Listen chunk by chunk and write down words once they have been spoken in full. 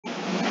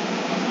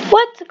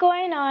What's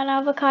going on,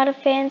 avocado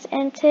fans?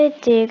 And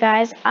today,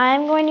 guys,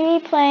 I'm going to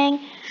be playing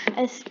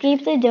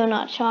Escape the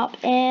Donut Shop.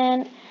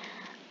 And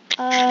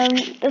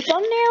the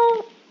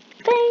thumbnail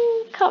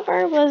thing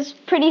cover was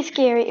pretty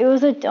scary. It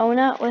was a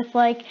donut with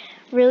like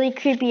really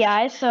creepy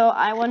eyes. So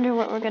I wonder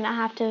what we're gonna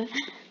have to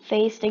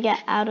face to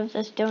get out of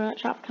this donut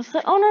shop. Because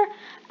the owner,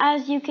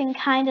 as you can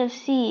kind of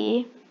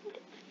see,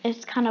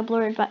 it's kind of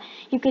blurred, but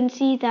you can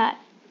see that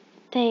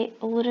they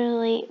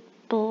literally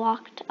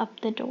blocked up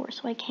the door,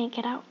 so I can't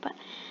get out. But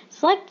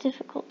select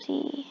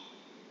difficulty,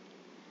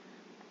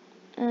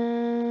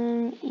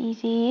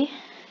 easy,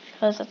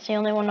 because that's the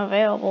only one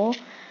available.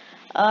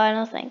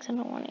 No thanks, I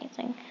don't want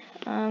anything.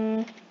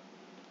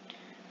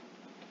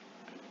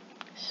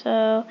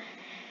 So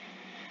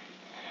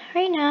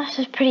right now this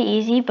is pretty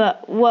easy,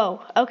 but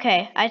whoa,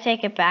 okay, I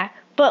take it back.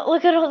 But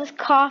look at all this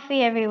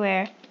coffee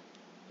everywhere.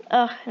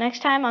 Ugh,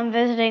 next time I'm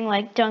visiting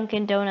like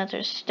Dunkin' Donuts or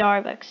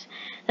Starbucks.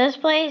 This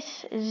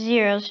place,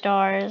 0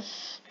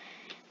 stars.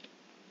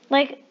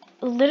 Like,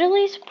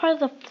 literally part of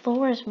the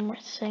floor is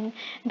missing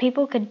and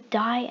people could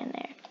die in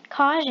there.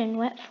 Caution,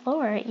 wet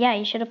floor. Yeah,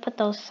 you should have put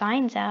those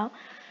signs out.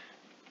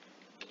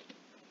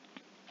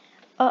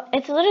 Oh,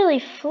 it's literally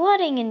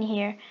flooding in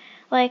here.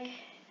 Like,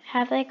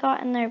 have they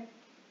gotten their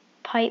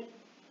pipe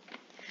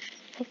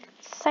like,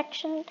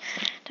 section?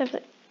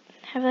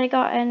 Have they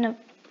gotten an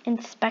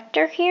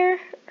inspector here?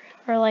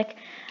 Or like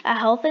a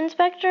health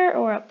inspector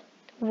or a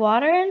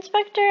water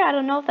inspector? I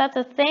don't know if that's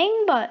a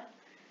thing, but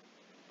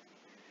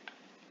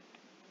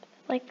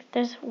like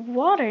there's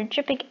water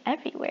dripping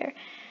everywhere.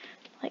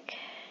 Like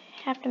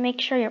you have to make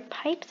sure your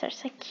pipes are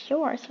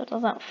secure so it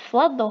doesn't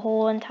flood the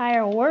whole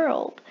entire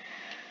world.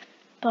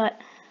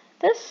 But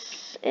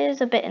this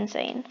is a bit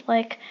insane.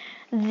 Like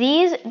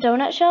these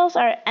donut shelves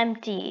are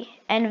empty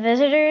and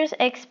visitors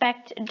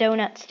expect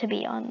donuts to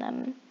be on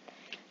them.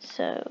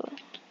 So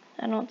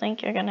I don't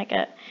think you're gonna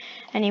get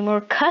any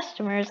more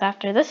customers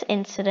after this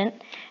incident.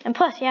 And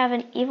plus, you have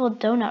an evil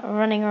donut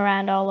running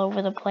around all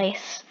over the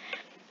place.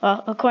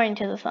 Well, according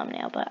to the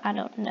thumbnail, but I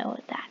don't know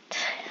that.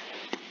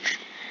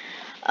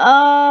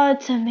 Oh,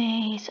 it's a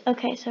maze.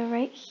 Okay, so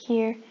right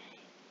here,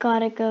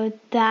 gotta go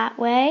that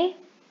way,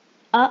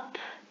 up,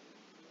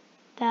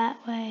 that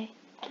way.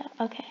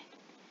 Okay.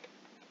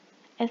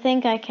 I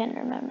think I can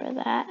remember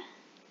that.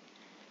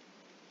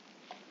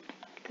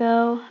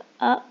 Go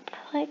up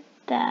like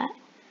that.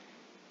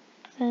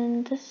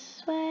 Then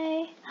this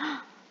way.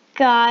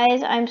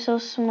 Guys, I'm so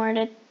smart.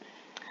 I'm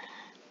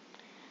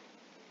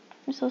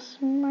so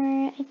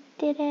smart. I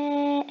did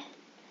it.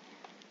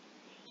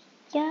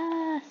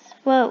 Yes.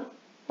 Whoa.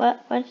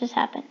 What just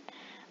happened?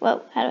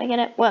 Whoa. How do I get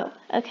it? Whoa.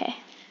 Okay.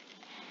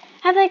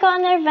 Have they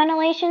gotten their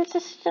ventilation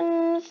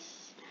system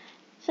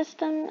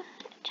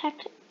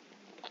checked?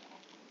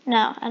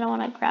 No, I don't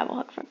want a gravel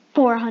hook for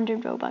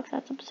 400 Robux.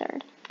 That's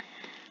absurd.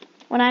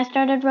 When I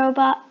started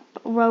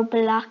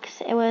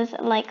Roblox, it was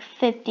like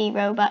 50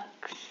 Robux.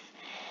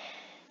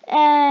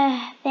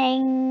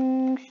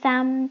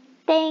 Some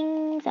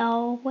things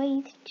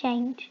always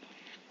change.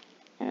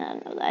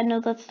 And I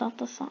know that's not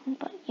the song,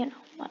 but you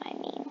know what I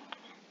mean.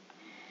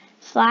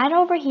 Slide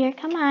over here,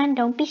 come on,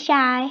 don't be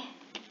shy.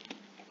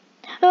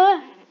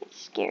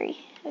 It's scary.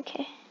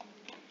 Okay.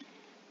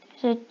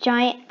 There's a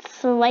giant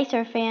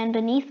slicer fan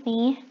beneath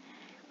me.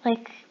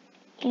 Like,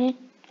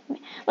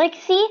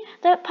 see,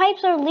 the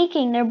pipes are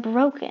leaking, they're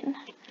broken.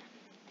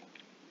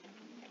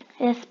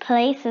 This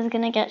place is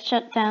gonna get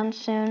shut down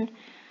soon.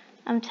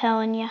 I'm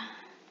telling you.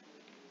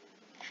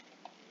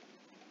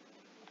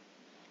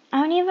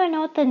 I don't even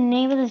know what the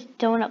name of this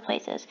donut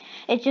place is.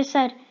 It just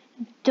said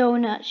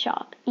Donut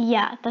Shop.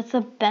 Yeah, that's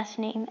the best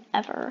name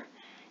ever.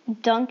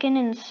 Dunkin'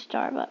 and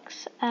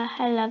Starbucks.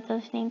 I love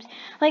those names.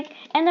 Like,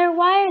 and their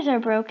wires are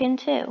broken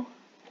too.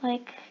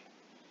 Like,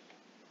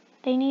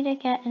 they need to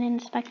get an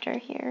inspector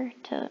here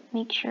to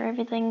make sure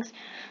everything's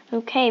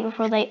okay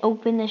before they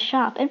open the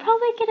shop. And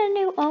probably get a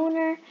new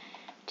owner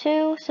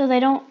too, so they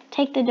don't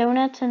take the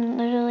donuts and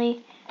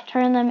literally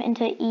turn them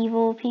into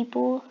evil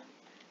people.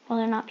 Well,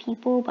 they're not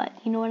people, but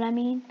you know what I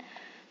mean.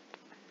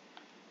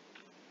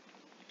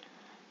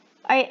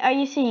 Are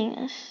you seeing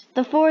this?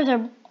 The floors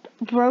are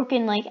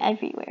broken like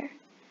everywhere.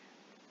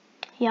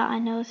 Yeah, I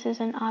know this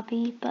isn't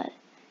obby, but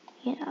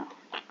you know,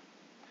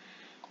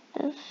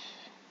 this.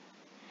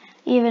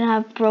 You even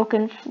have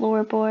broken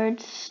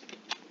floorboards.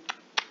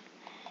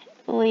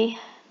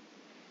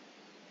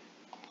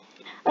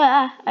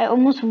 I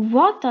almost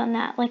walked on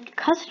that. Like,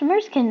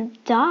 customers can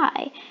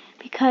die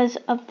because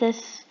of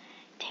this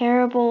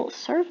terrible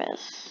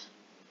service.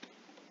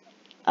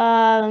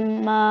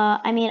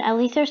 I mean, at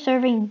least they're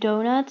serving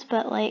donuts,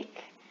 but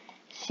like,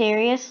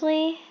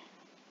 seriously?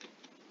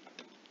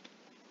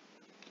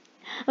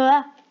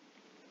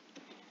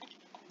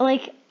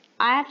 Like,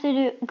 I have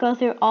to go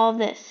through all of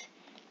this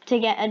to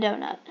get a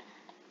donut.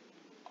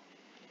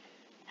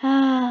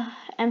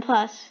 And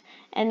plus,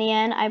 in the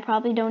end, I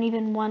probably don't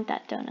even want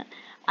that donut.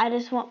 I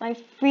just want my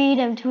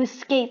freedom to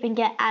escape and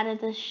get out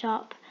of this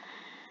shop.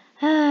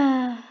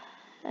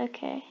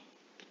 Okay.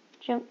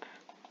 Jump.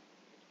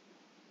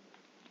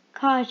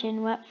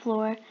 Caution, wet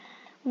floor.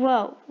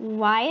 Whoa,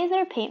 why are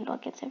there paint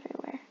buckets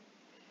everywhere?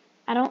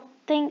 I don't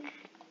think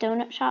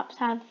donut shops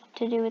have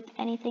to do with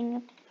anything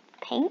with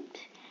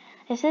paint.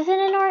 This isn't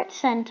an art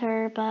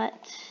center,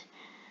 but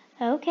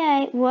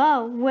okay.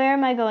 Whoa, where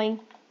am I going?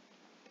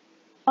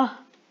 Oh,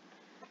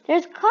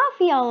 there's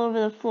coffee all over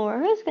the floor.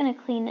 Who's gonna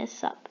clean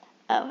this up?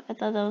 Oh, I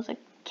thought that was a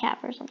cat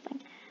or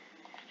something.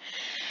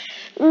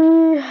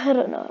 I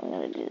don't know if I'm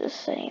gonna do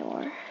this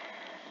anymore.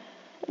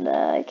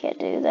 No, I can't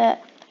do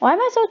that. Why am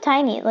I so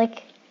tiny?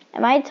 Like,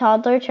 am I a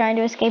toddler trying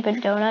to escape a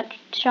donut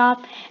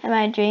shop in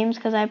my dreams?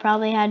 Because I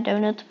probably had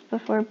donuts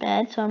before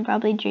bed, so I'm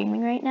probably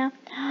dreaming right now.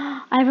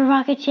 I have a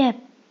rocket ship.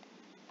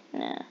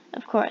 Nah,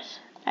 of course.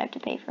 I have to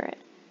pay for it.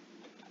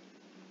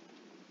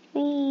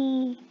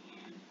 Whee!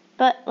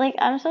 But, like,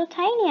 I'm so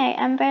tiny.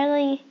 I'm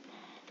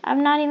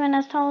not even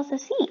as tall as a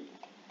seat.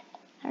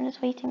 I'm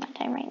just wasting my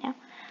time right now.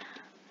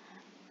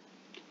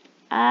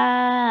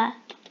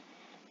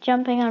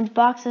 Jumping on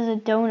boxes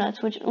of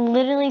donuts, which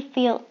literally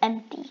feel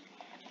empty.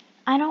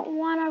 I don't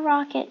want a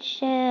rocket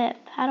ship.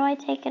 How do I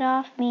take it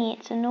off me?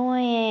 It's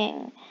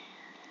annoying.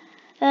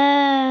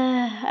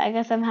 I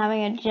guess I'm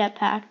having a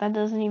jetpack that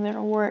doesn't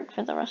even work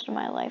for the rest of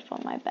my life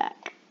on my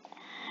back.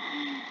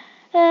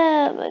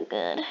 But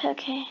good.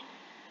 Okay.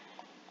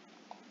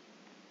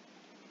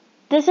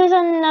 This is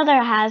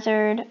another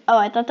hazard. Oh,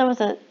 I thought that was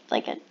a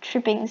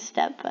tripping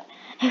step, but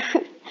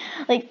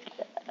like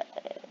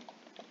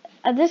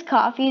this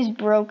coffee is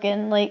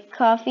broken. Like,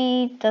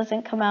 coffee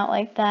doesn't come out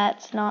like that.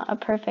 It's not a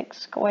perfect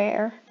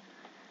square.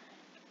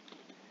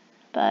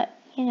 But,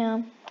 you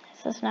know,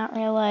 this is not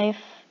real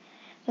life.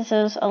 This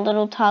is a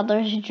little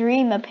toddler's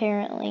dream,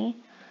 apparently.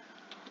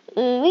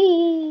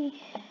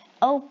 Ooh-wee.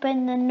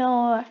 Open the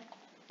door.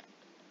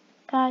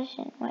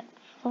 Caution, wet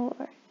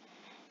floor.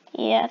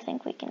 Yeah, I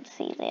think we can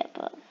see that,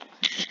 but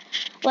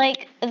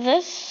like,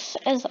 this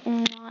is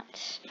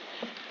not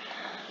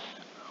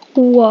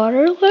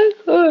water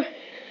like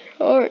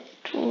or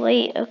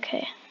late.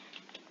 Okay.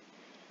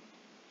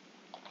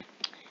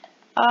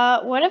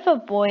 What if a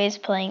boy is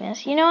playing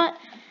this? You know what?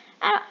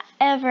 I don't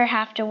ever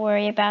have to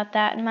worry about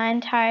that in my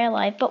entire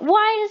life. But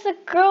why does the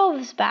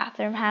girls'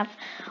 bathroom have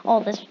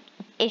all these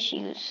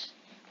issues?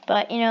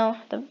 But, you know,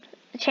 the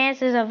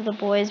chances of the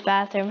boys'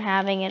 bathroom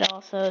having it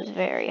also is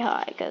very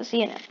high. Because,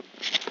 you know,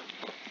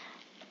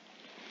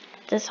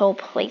 this whole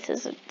place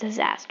is a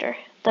disaster.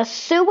 The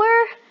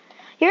sewer?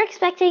 You're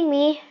expecting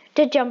me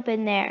to jump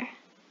in there.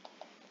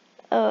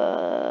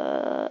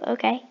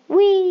 Okay.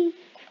 Whee!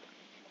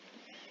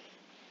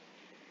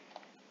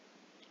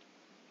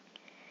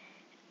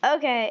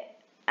 Okay,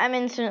 I'm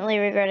instantly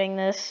regretting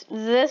this.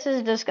 This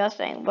is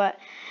disgusting, but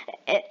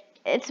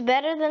it's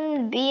better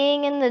than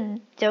being in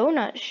the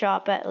donut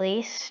shop, at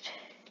least.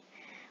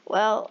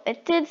 Well,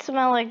 it did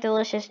smell like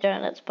delicious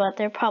donuts, but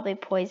they're probably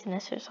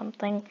poisonous or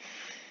something.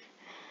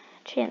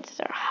 Chances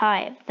are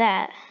high of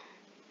that.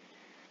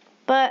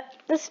 But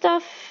this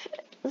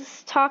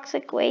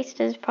toxic waste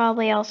is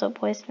probably also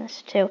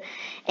poisonous too.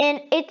 And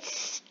it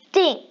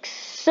stinks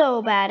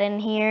so bad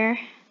in here.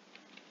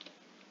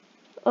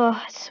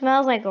 Oh, it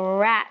smells like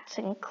rats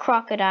and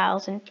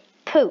crocodiles and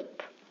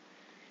poop.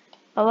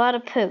 A lot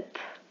of poop.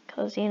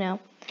 Because, you know,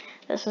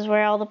 this is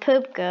where all the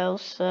poop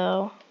goes,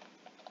 so.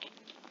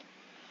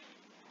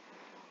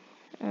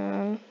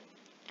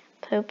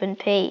 Poop and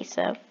pee,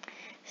 so.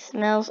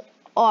 Smells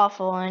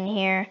awful in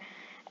here.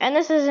 And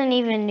this isn't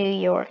even New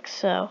York,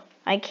 so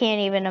I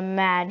can't even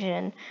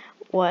imagine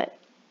what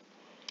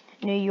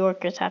New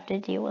Yorkers have to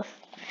deal with.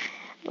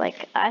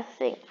 Like, I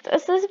think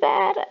this is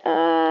bad.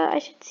 I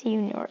should see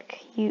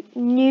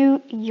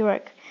New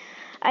York.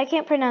 I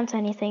can't pronounce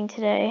anything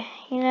today.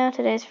 You know,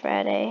 today's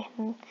Friday.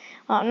 Well,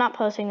 I'm not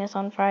posting this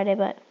on Friday,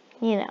 but,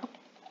 you know.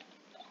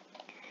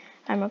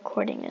 I'm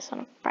recording this on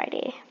a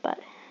Friday, but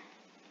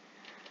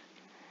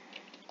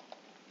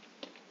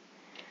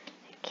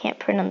I can't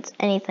pronounce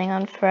anything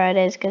on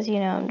Fridays because,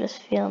 you know, I'm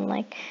just feeling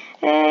like,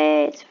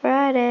 hey, it's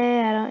Friday.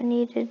 I don't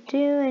need to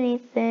do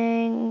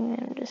anything.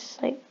 I'm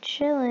just, like,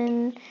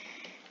 chilling.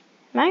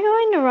 Am I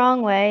going the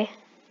wrong way?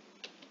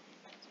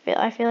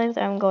 I feel like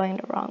I'm going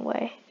the wrong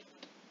way.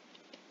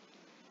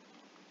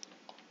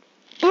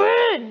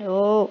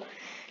 No.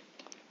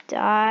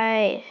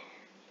 Die.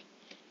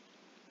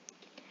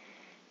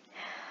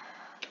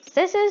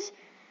 This is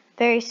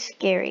very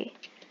scary.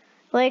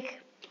 Like,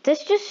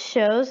 this just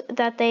shows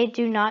that they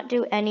do not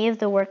do any of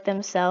the work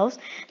themselves.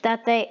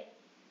 That they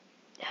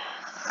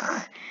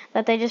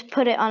just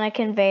put it on a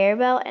conveyor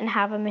belt and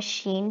have a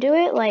machine do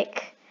it.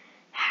 Like,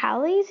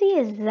 how lazy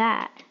is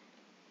that?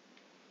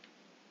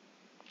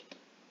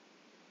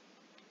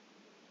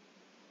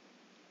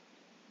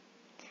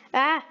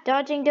 Ah,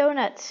 dodging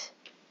donuts.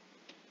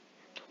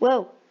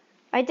 Whoa,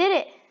 I did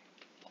it.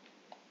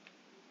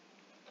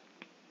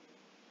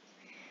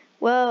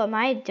 Whoa, am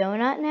I a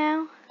donut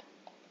now?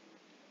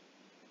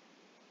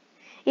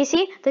 You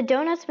see, the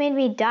donuts made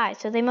me die,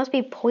 so they must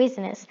be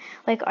poisonous.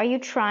 Like, are you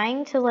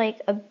trying to,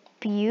 like,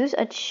 abuse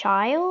a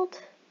child?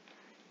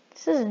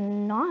 This is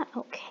not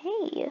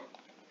okay.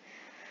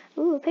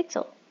 Ooh, a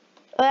pixel.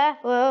 Ah,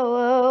 whoa,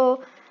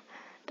 whoa.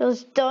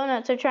 Those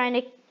donuts are trying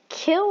to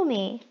kill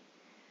me.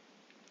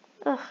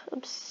 Ugh,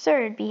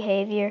 absurd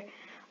behavior.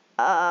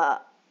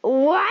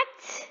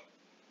 What?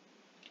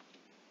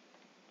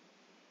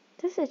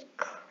 This is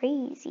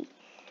crazy.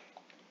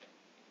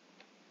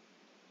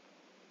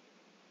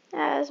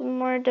 There's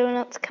more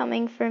donuts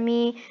coming for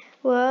me.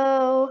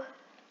 Whoa.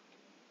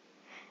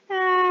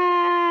 Ah.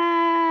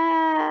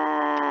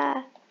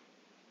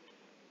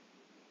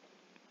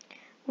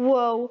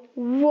 Whoa,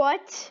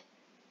 what?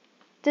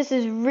 This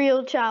is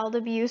real child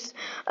abuse.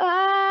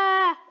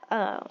 Ah!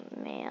 Oh,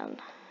 man.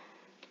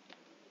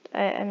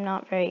 I'm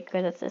not very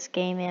good at this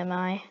game, am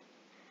I?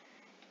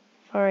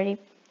 I've already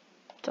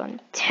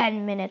done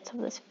 10 minutes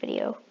of this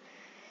video.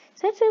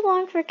 Is that too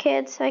long for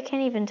kids? I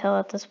can't even tell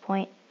at this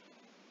point.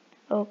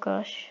 Oh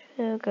gosh,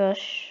 oh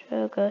gosh,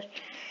 oh gosh.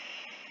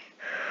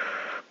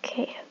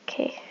 Okay.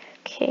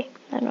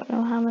 I don't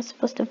know how I'm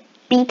supposed to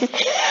beat this.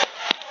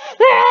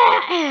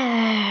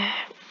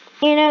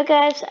 You know,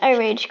 guys, I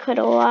rage quit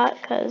a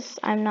lot because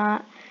I'm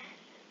not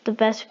the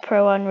best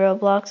pro on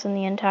Roblox in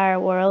the entire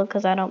world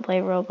because I don't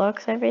play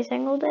Roblox every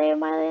single day of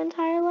my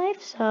entire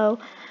life. So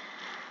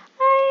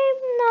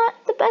I'm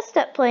not the best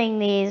at playing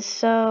these,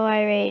 so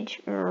I rage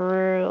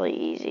really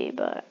easy,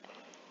 but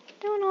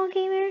don't all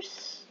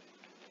gamers,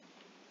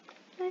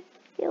 I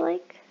feel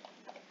like.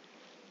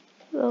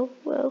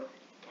 Whoa.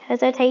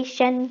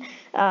 Hesitation.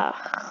 I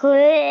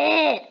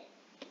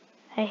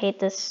hate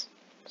this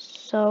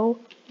so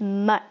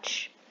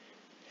much.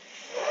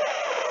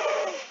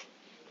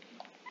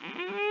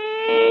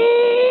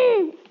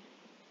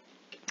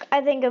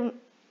 I think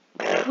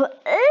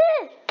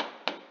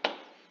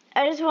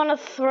I just want to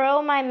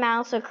throw my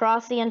mouse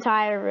across the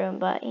entire room,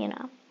 but you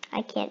know,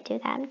 I can't do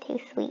that. I'm too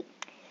sweet.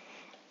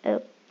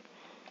 Oh.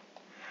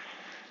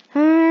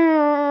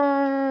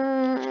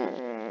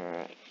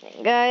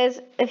 Guys,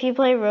 if you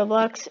play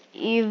Roblox,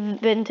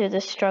 you've been through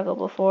this struggle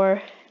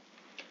before.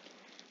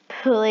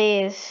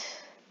 Please.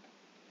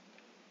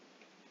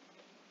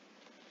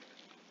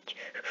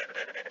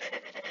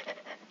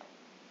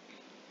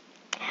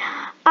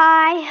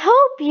 I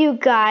hope you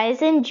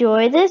guys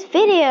enjoyed this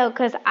video,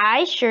 because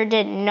I sure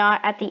did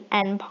not at the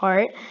end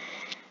part.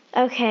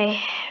 Okay,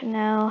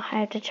 no, I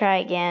have to try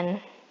again.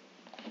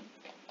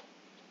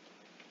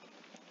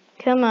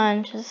 Come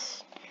on,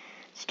 just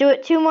let's do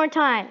it 2 more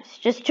times.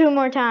 Just 2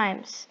 more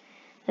times.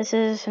 This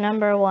is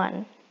number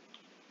 1.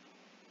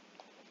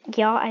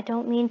 Y'all, I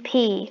don't mean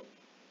P.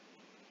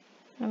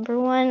 Number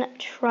 1,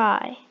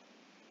 try.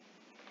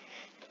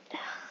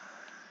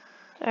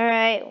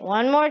 Alright,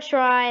 1 more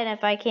try, and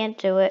if I can't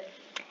do it,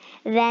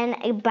 then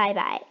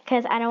bye-bye.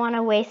 Because I don't want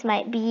to waste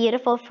my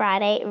beautiful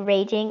Friday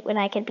raging when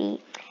I could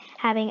be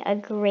having a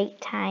great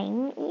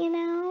time, you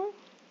know?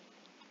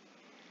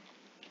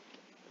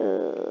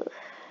 Ugh.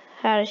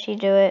 How does she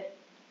do it?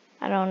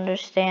 I don't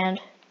understand.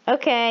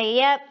 Okay,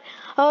 yep.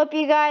 Hope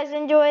you guys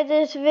enjoyed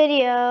this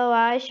video.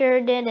 I sure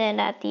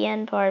didn't at the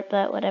end part,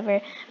 but whatever.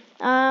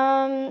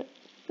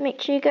 Make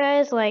sure you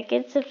guys like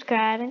and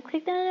subscribe and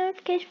click the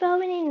notification bell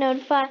when you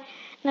notify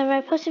whenever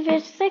I post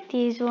videos like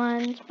these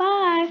ones.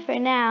 Bye for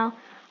now.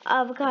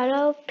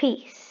 Avocado,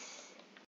 peace.